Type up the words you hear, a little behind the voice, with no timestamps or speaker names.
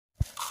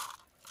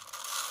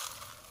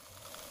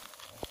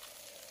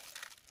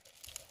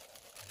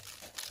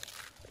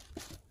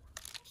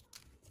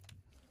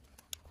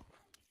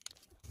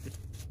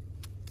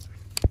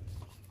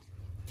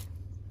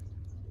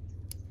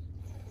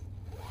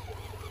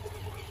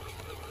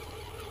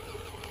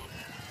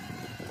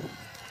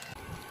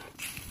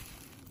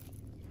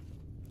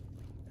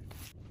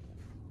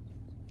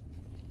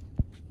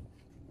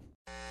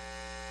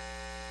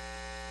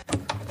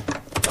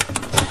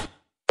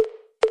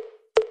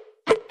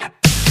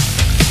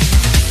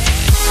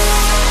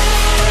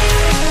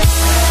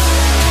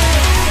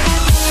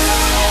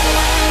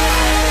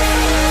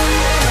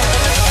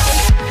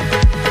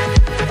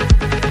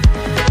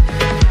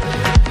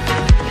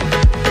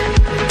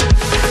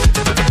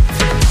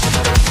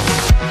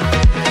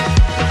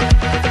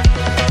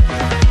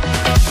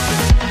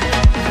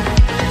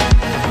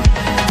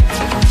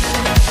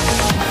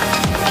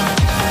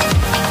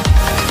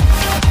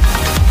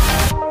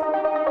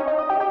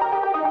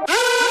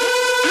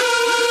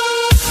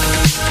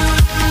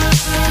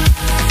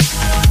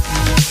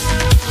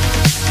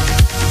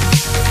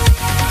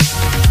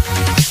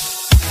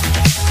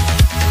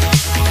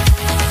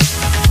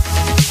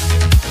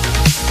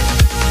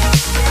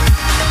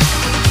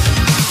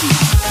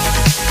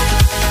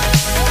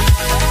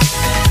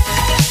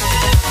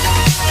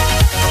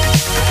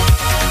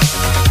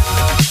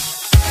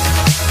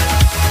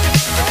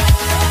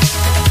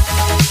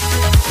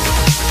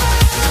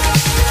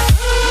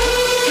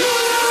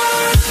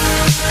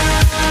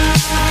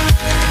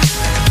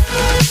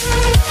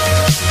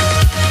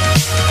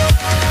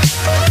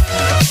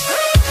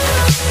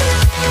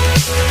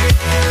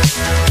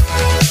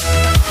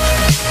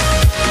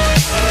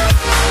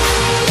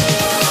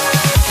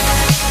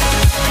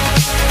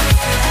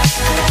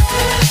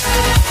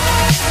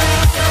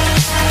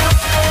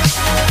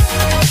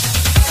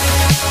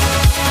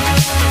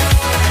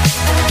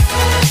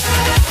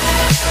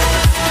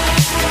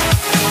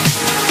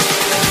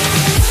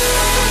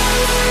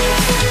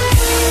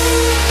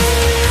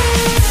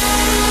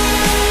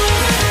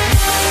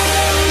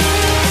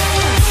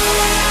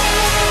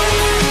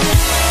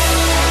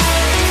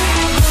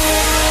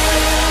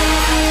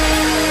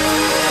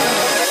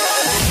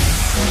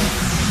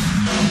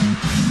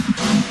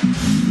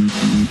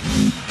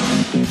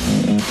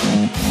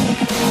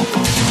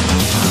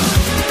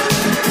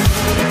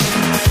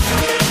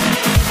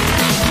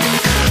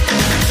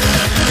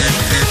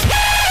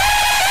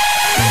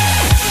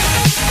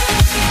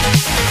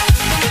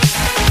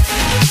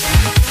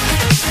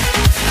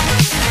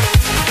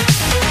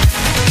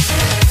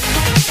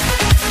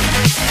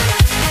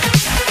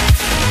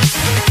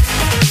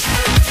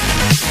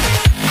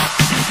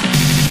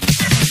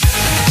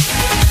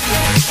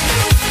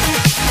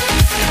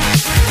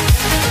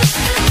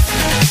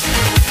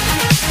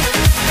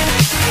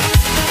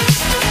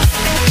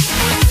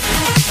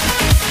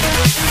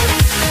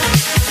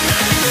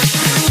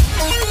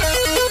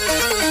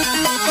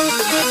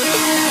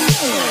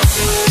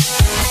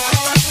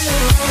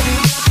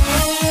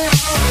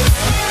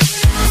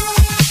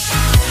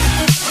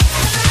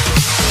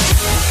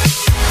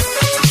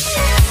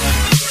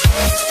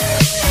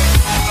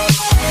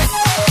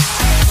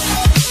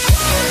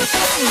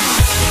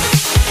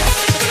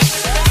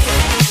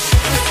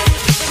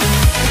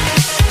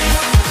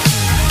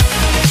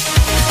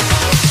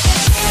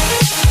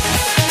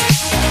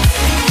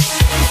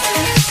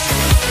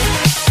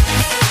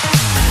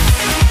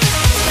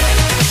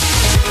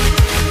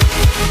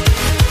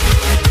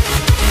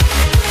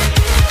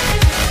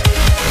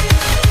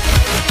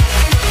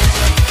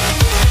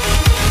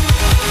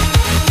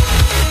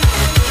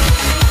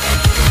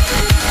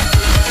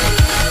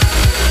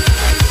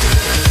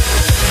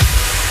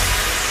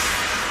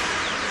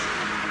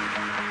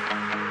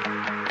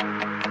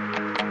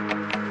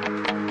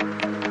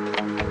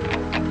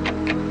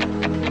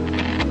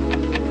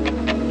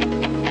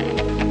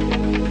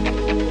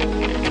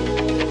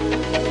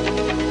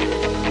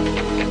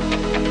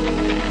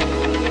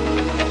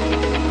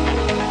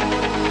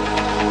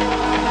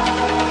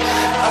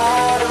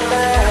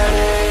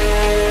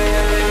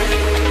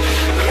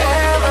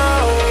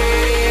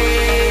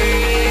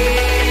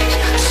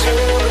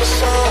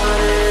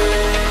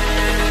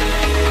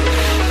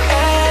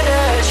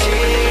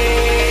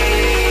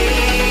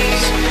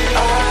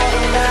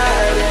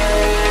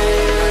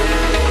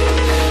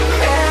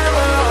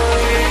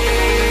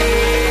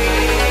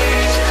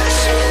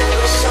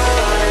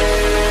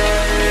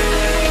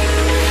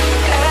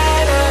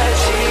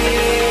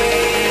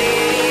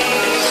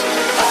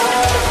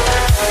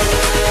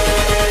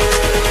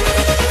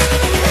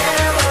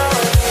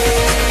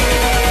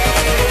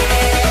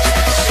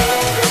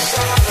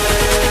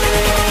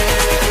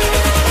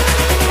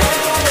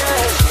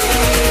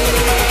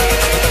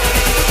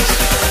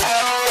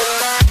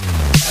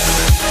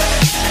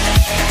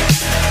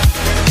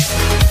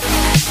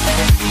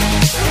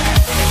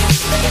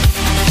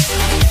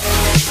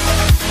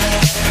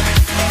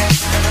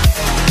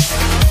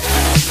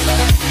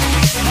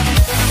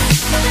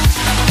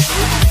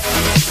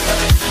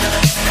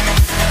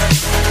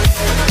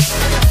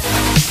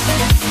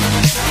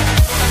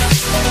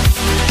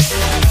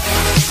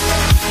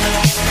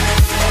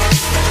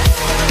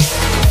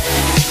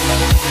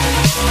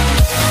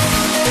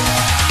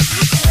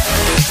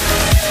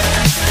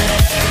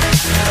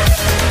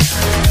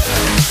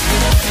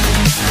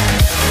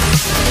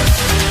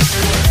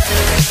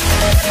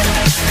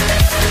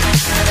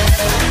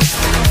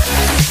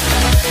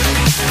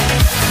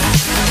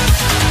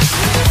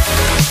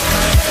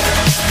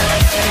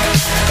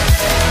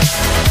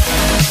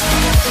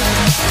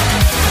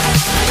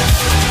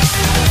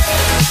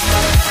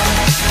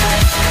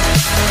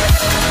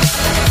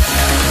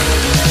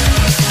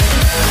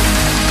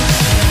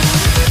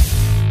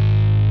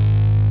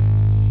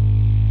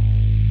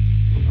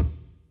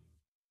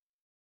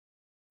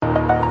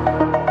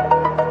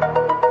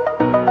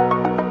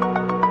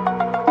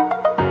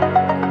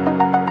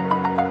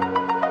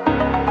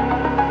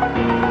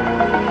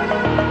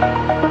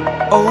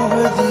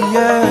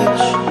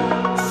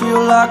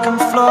like I'm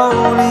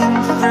floating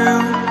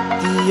through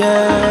the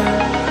air.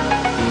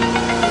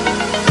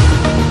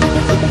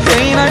 The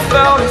pain I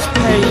felt is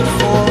paid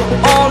for,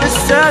 all is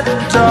said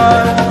and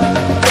done.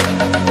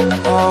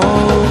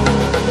 Oh,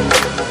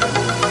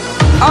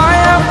 I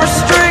am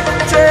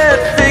restricted,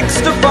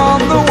 fixed upon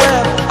the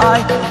web. I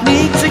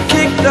need to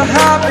kick the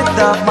habit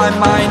that my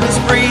mind is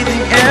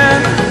breathing in.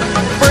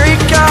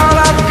 Break out,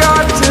 I've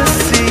got to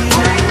see.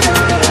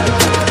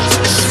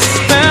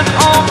 Spent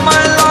all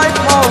my life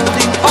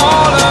holding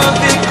all of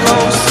it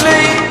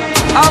closely.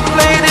 I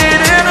played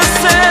it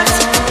innocent,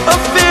 a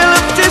feel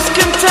of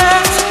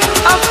discontent.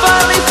 I'm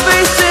finally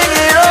facing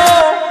it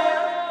all,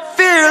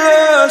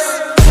 fearless.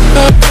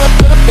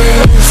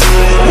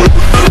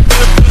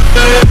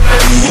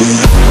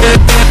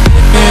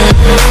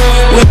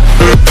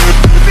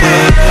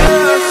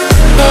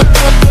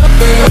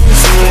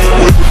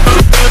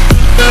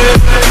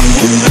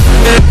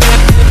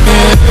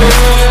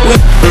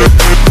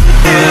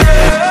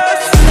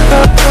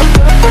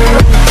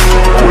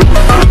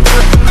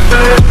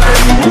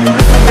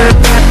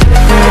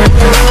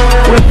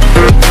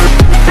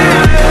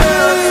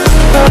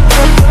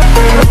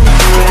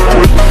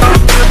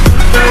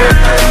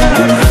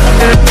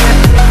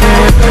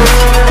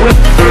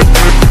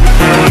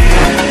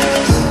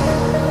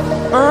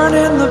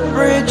 Burning the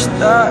bridge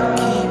that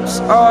keeps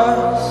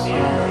us.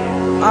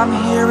 I'm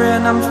here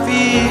and I'm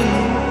feeling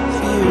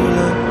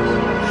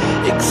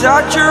fearless.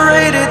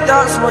 Exaggerated,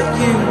 that's what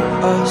you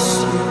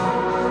assume.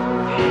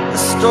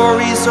 The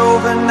story's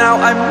over now,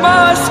 I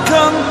must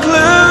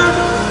conclude.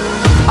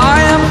 I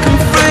am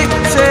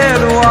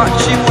conflicted,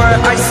 watching where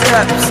I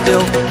step,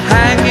 still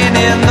hanging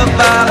in the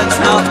balance.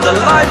 Not the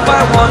life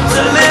I want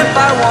to live,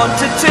 I want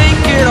to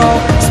take it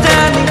all.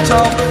 Standing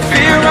tall,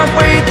 fear I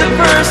weighed the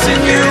person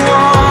you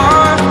are.